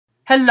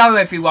Hello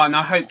everyone,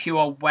 I hope you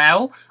are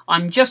well.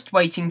 I'm just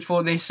waiting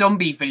for this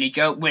zombie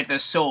villager with a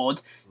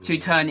sword to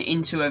turn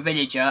into a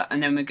villager,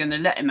 and then we're going to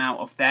let him out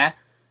of there.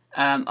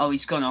 Oh,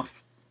 he's gone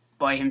off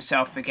by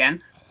himself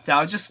again. So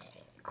I'll just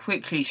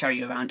quickly show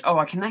you around. Oh,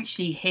 I can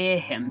actually hear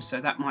him,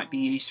 so that might be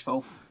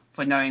useful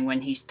for knowing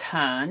when he's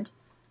turned.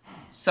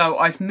 So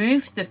I've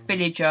moved the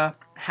villager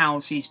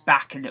houses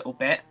back a little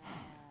bit.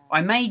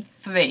 I made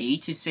 3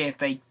 to see if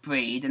they'd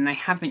breed, and they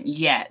haven't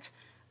yet.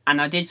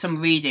 And I did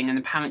some reading, and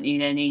apparently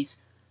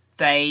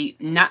they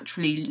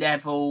naturally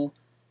level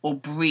or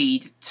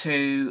breed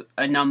to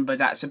a number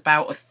that's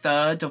about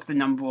 1/3 of the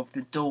number of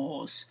the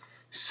doors.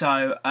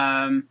 So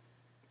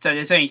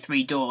there's only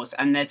 3 doors,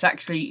 and there's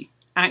actually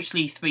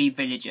 3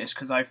 villagers,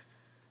 because I've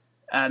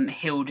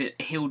healed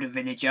a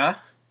villager,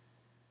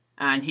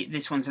 and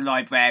this one's a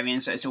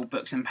librarian, so it's all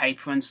books and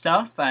paper and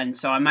stuff. And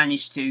so I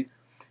managed to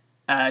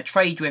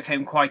trade with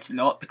him quite a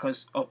lot,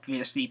 because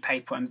obviously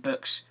paper and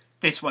books.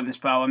 This one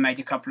as well, I made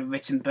a couple of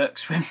written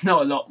books with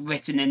not a lot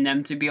written in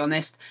them, to be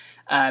honest,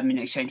 in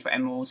exchange for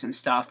emeralds and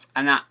stuff,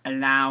 and that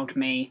allowed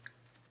me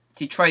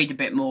to trade a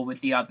bit more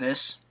with the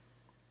others.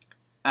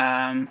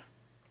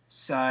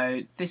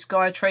 So this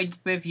guy I traded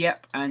with,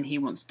 yep, and he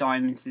wants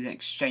diamonds in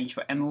exchange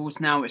for emeralds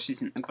now, which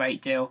isn't a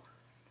great deal.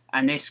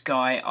 And this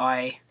guy,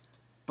 I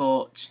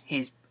bought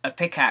a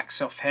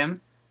pickaxe off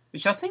him,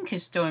 which I think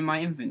is still in my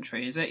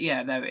inventory, is it?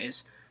 Yeah, there it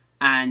is.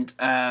 And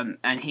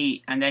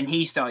then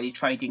he started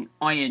trading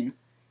iron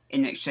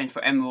in exchange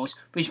for emeralds,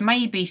 which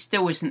maybe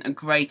still isn't a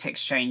great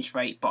exchange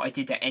rate, but I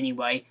did it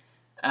anyway.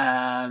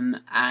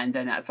 And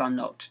then that's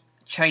unlocked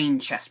chain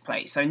chest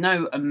plate. So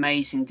no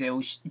amazing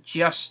deals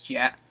just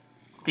yet.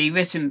 The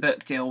written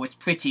book deal was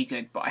pretty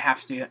good, but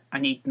I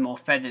need more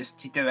feathers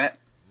to do it.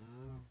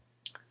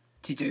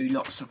 To do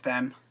lots of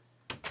them.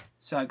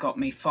 So I got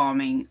me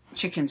farming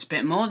chickens a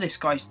bit more. This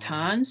guy's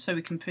turn, so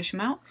we can push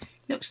him out.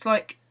 Looks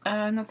like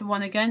another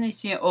one again.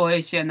 Is he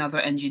another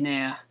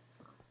engineer?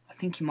 I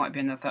think he might be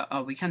another.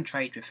 Oh, we can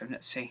trade with him.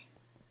 Let's see.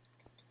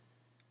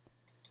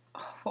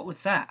 Oh, what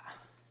was that?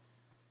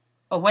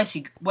 Oh, where's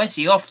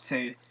he off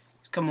to?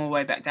 He's come all the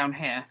way back down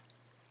here.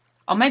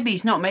 Oh, maybe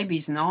he's not. Maybe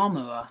he's an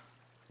armourer.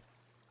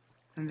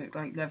 They look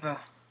like leather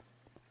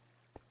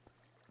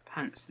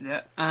pants to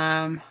it.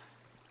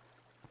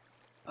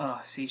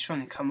 Oh, so he's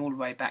trying to come all the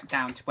way back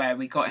down to where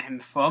we got him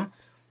from.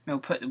 We'll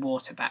put the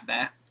water back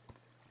there.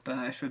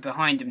 But if we're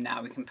behind him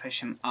now, we can push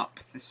him up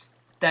the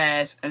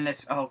stairs.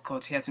 Unless, oh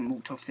god, he hasn't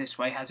walked off this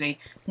way, has he?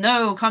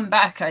 No, come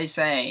back, I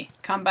say.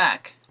 Come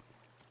back.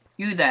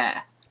 You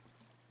there.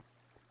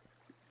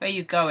 Where are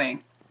you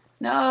going?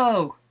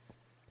 No!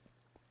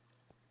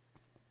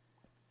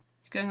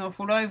 He's going off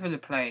all over the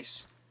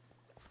place.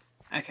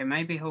 Okay,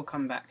 maybe he'll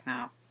come back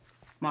now.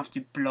 Might have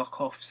to block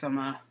off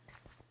some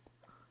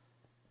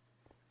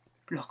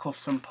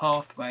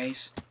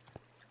pathways.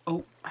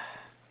 Oh.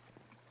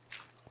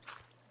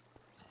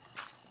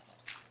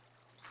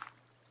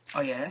 Oh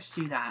yeah, let's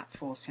do that.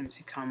 Force him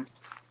to come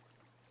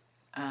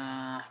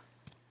down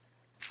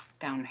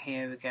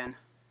here again.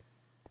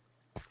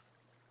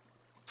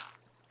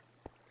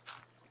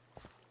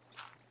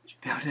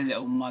 Just build a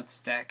little mud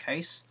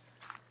staircase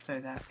so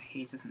that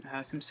he doesn't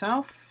hurt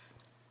himself.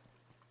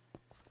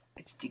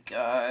 Where did he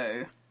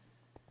go?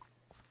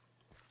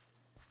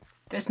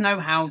 There's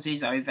no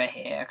houses over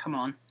here. Come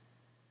on.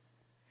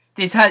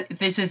 This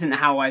isn't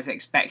how I was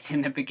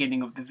expecting the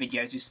beginning of the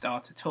video to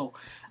start at all.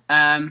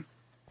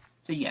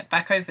 So yeah,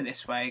 back over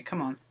this way,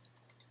 come on.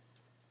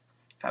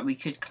 In fact, we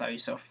could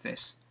close off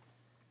this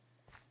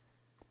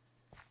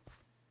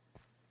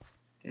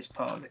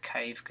part of the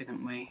cave,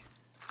 couldn't we?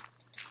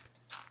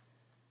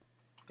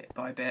 Bit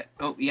by bit.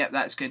 Oh, yeah,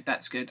 that's good,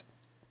 that's good.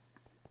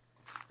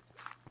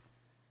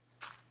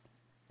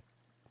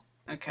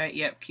 Okay,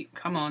 yep,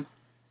 come on.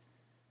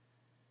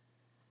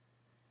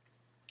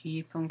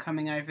 Keep on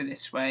coming over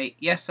this way.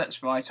 Yes,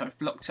 that's right, I've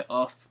blocked it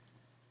off.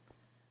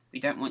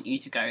 We don't want you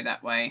to go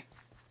that way.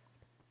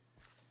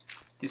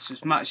 This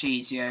was much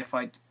easier if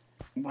I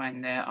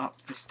went there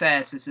up the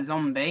stairs as a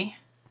zombie.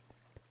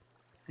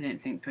 I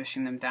didn't think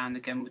pushing them down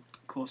again would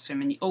cause so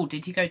many... Oh,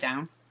 did he go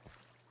down?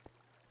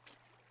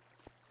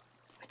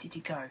 Where did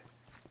he go?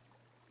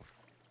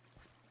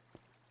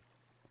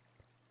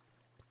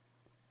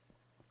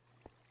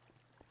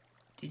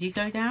 Did he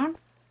go down?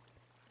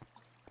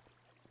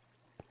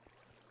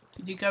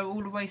 Did he go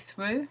all the way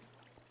through?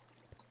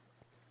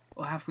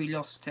 Or have we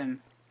lost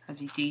him? Has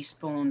he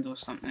despawned or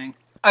something?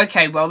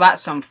 Okay, well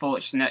that's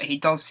unfortunate. He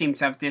does seem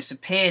to have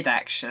disappeared,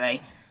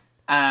 actually.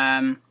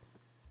 So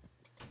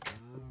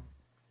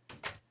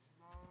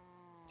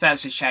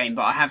that's a shame,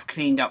 but I have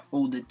cleaned up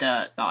all the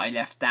dirt that I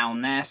left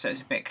down there, so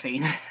it's a bit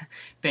cleaner,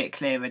 bit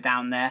clearer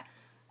down there.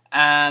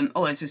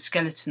 Oh, there's a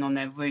skeleton on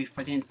their roof.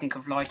 I didn't think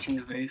of lighting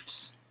the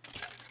roofs.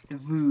 The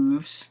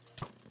roofs.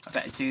 I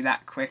better do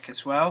that quick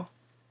as well.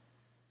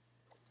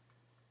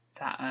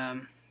 That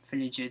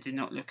villager did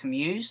not look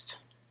amused.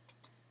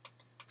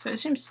 So it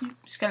seems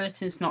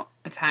skeletons not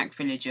attack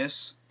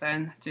villagers,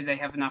 then. Do they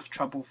have enough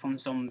trouble from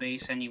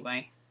zombies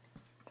anyway?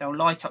 They'll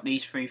light up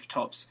these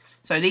rooftops.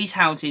 So these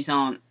houses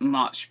aren't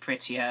much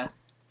prettier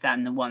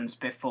than the ones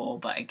before,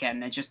 but again,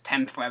 they're just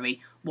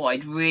temporary. What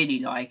I'd really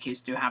like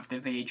is to have the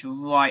village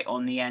right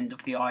on the end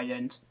of the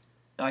island,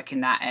 like in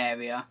that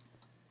area,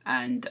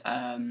 and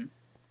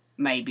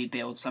maybe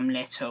build some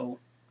little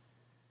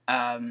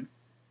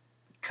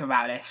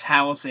corrales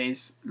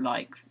houses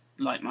like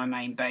my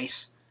main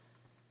base,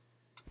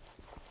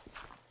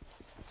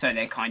 so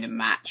they kind of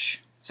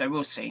match. So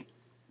we'll see.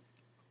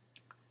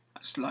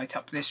 Let's light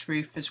up this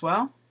roof as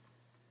well.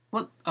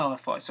 What? Oh, I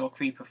thought I saw a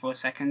creeper for a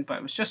second, but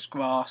it was just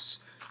grass,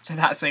 so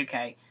that's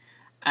okay.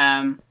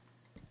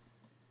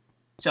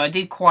 So I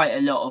did quite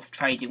a lot of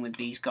trading with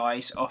these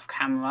guys off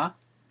camera.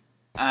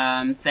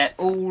 They're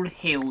all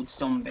healed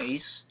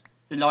zombies.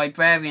 The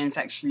librarian's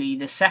actually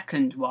the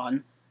second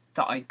one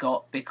that I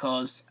got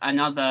because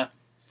another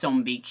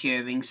zombie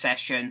curing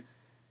session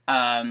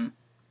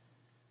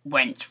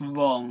went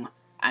wrong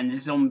and the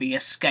zombie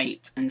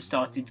escaped and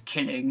started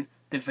killing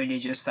the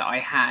villagers that I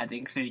had,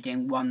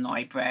 including one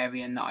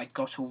librarian that I'd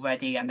got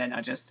already, and then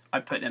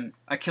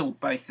I killed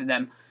both of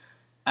them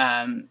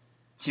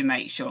to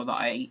make sure that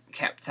I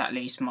kept at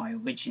least my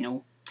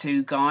original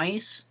 2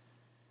 guys,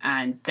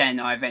 and then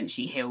I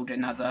eventually healed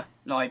another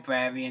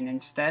librarian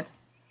instead.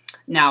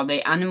 Now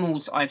the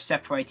animals I've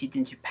separated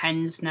into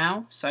pens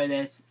now, so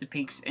there's the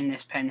pigs in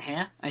this pen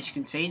here. As you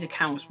can see, the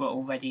cows were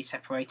already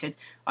separated.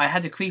 I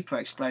had a creeper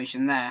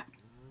explosion there.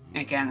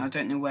 Again, I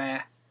don't know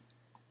where.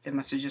 There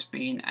must have just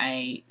been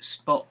a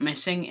spot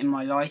missing in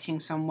my lighting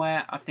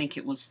somewhere. I think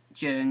it was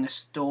during a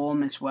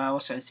storm as well,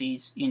 so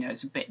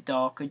it's a bit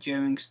darker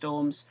during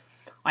storms.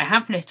 I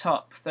have lit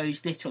up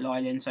those little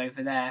islands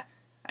over there,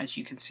 as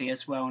you can see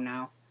as well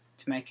now,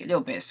 to make it a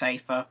little bit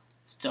safer,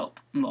 stop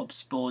mobs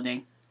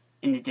spawning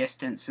in the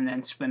distance and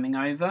then swimming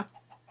over.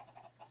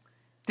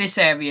 This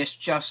area is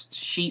just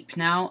sheep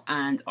now,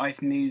 and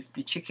I've moved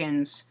the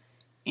chickens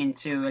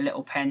into a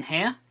little pen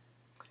here.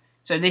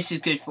 So this is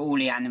good for all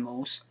the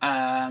animals,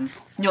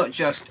 not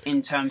just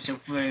in terms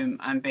of room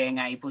and being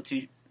able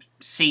to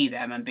see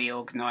them and be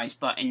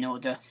organised, but in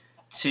order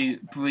to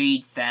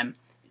breed them.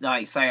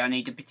 Like, say I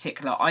need a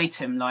particular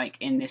item, like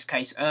in this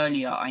case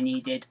earlier I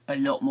needed a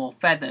lot more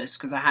feathers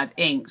because I had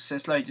inks.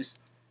 There's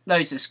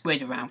loads of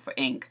squid around for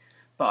ink,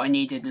 but I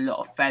needed a lot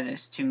of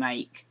feathers to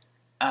make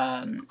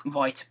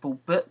writable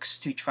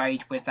books to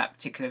trade with that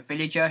particular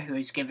villager who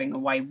is giving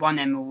away 1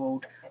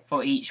 emerald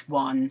for each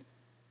 1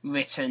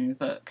 written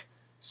book.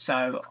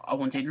 So I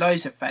wanted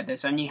loads of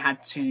feathers. I only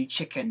had 2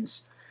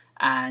 chickens,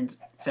 and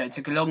so it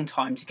took a long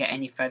time to get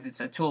any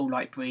feathers at all,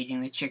 like breeding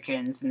the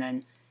chickens and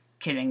then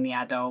killing the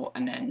adult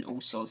and then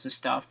all sorts of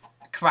stuff,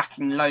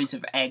 cracking loads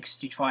of eggs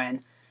to try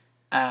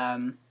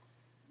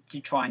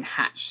and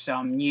hatch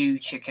some new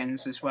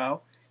chickens as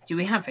well. Do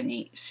we have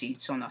any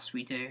seeds on us?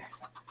 We do.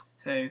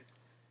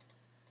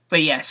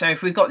 But yeah, so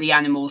if we've got the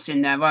animals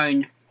in their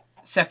own,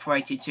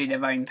 separated to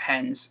their own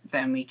pens,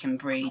 then we can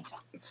breed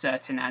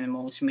certain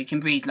animals, and we can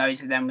breed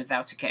loads of them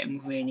without it getting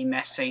really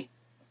messy.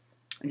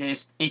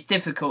 It's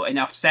difficult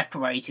enough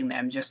separating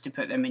them just to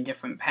put them in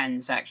different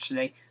pens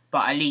actually,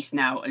 but at least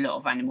now a lot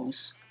of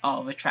animals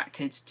are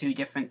attracted to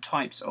different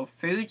types of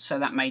food, so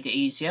that made it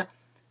easier.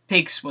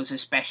 Pigs was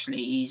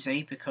especially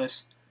easy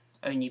because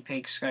only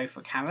pigs go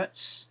for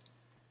carrots.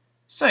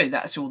 So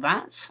that's all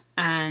that,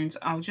 and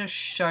I'll just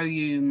show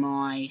you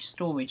my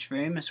storage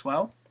room as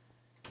well,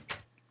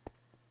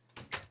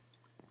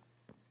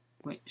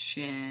 which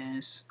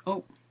is,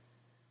 oh,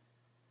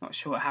 not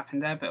sure what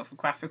happened there, bit of a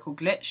graphical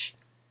glitch.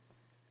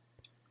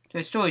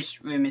 The storage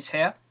room is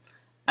here.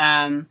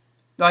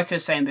 Like I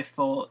was saying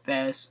before,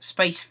 there's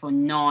space for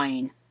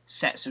 9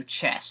 sets of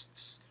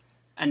chests,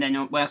 and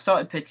then when I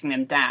started putting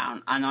them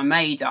down, and I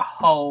made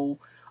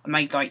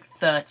like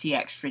 30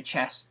 extra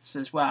chests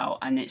as well,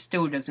 and it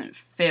still doesn't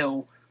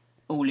fill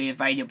all the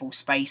available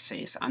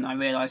spaces, and I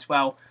realised,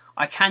 well,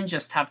 I can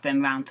just have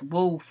them round the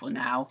wall for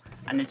now,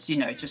 and it's,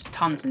 just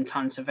tons and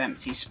tons of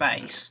empty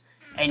space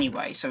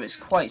anyway, so it's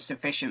quite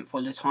sufficient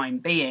for the time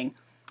being,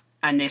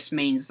 and this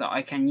means that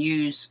I can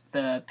use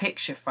the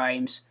picture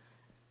frames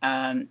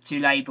to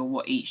label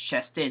what each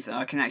chest is, and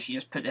I can actually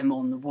just put them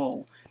on the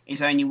wall.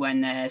 It's only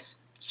when there's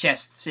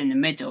chests in the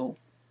middle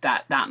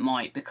that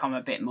might become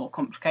a bit more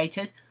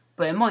complicated,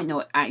 but it might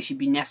not actually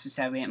be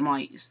necessary. It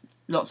might,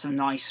 lots of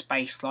nice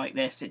space like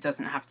this, it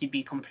doesn't have to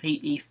be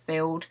completely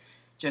filled,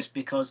 just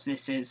because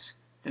this is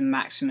the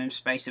maximum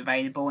space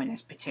available in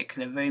this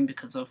particular room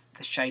because of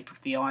the shape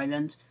of the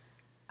island.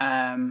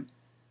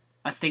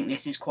 I think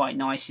this is quite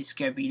nice. It's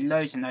going to be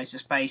loads and loads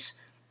of space,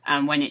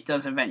 and when it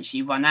does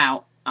eventually run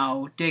out,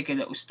 I'll dig a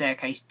little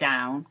staircase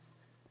down,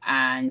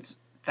 and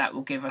that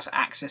will give us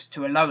access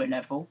to a lower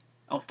level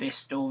of this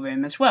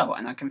storeroom as well,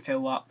 and I can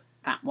fill up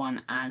that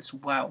one as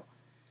well.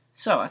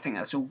 So I think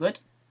that's all good.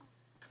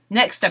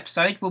 Next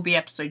episode will be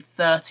episode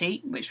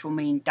 30, which will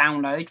mean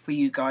download for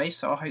you guys,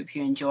 so I hope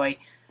you enjoy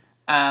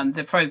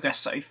the progress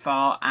so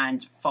far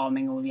and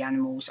farming all the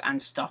animals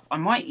and stuff. I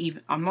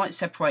might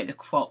separate the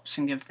crops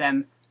and give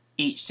them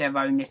each their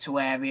own little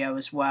area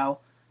as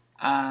well.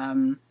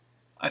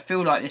 I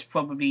feel like there's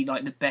probably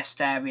like the best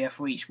area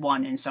for each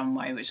one in some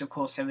way, which of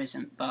course there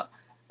isn't, but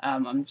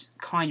I'm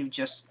kind of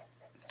just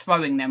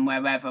throwing them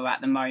wherever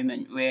at the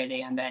moment,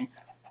 really, and then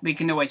we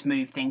can always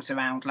move things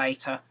around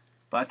later.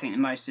 But I think the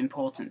most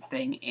important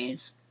thing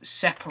is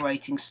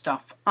separating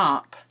stuff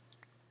up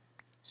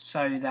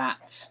so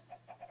that,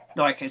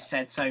 like I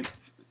said, so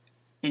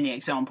in the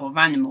example of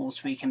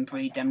animals, we can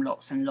breed them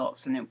lots and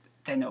lots, and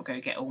they're not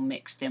going to get all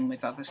mixed in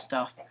with other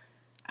stuff.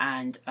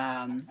 And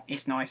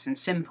it's nice and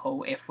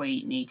simple if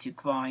we need to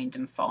grind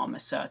and farm a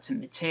certain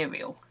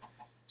material.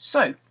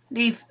 So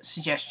leave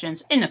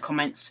suggestions in the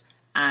comments,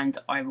 and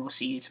I will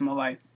see you tomorrow.